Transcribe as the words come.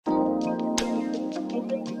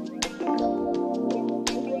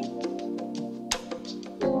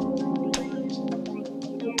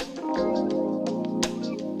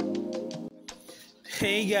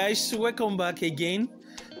Hey guys, welcome back again.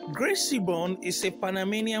 Gracie Bon is a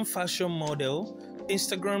Panamanian fashion model,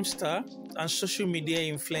 Instagram star, and social media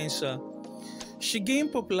influencer. She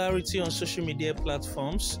gained popularity on social media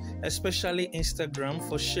platforms, especially Instagram,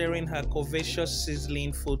 for sharing her curvaceous,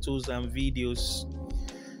 sizzling photos and videos.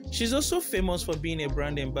 She's also famous for being a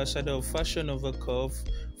brand ambassador of Fashion Over Curve,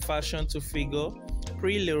 Fashion to Figure,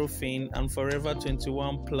 Pre-Little Fin, and Forever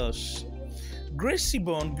 21 Plus. Gracie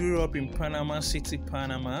Bon grew up in Panama City,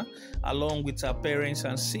 Panama, along with her parents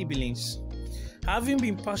and siblings. Having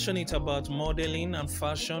been passionate about modeling and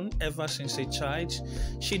fashion ever since a child,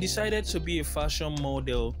 she decided to be a fashion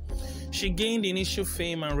model. She gained initial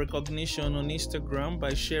fame and recognition on Instagram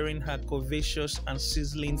by sharing her curvaceous and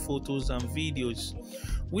sizzling photos and videos.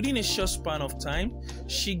 Within a short span of time,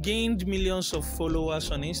 she gained millions of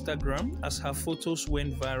followers on Instagram as her photos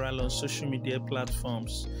went viral on social media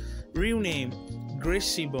platforms. Real name,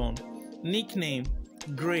 Gracie Bon. Nickname,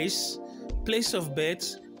 Grace. Place of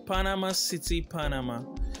birth, Panama City, Panama.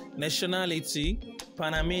 Nationality,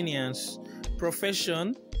 Panamanians.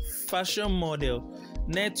 Profession, fashion model.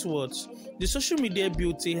 Net worth. The social media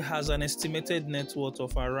beauty has an estimated net worth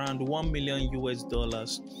of around $1 million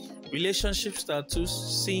US. Relationship status,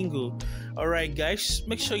 single. Alright guys,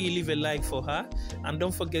 make sure you leave a like for her and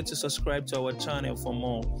don't forget to subscribe to our channel for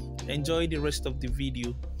more. Enjoy the rest of the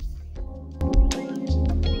video.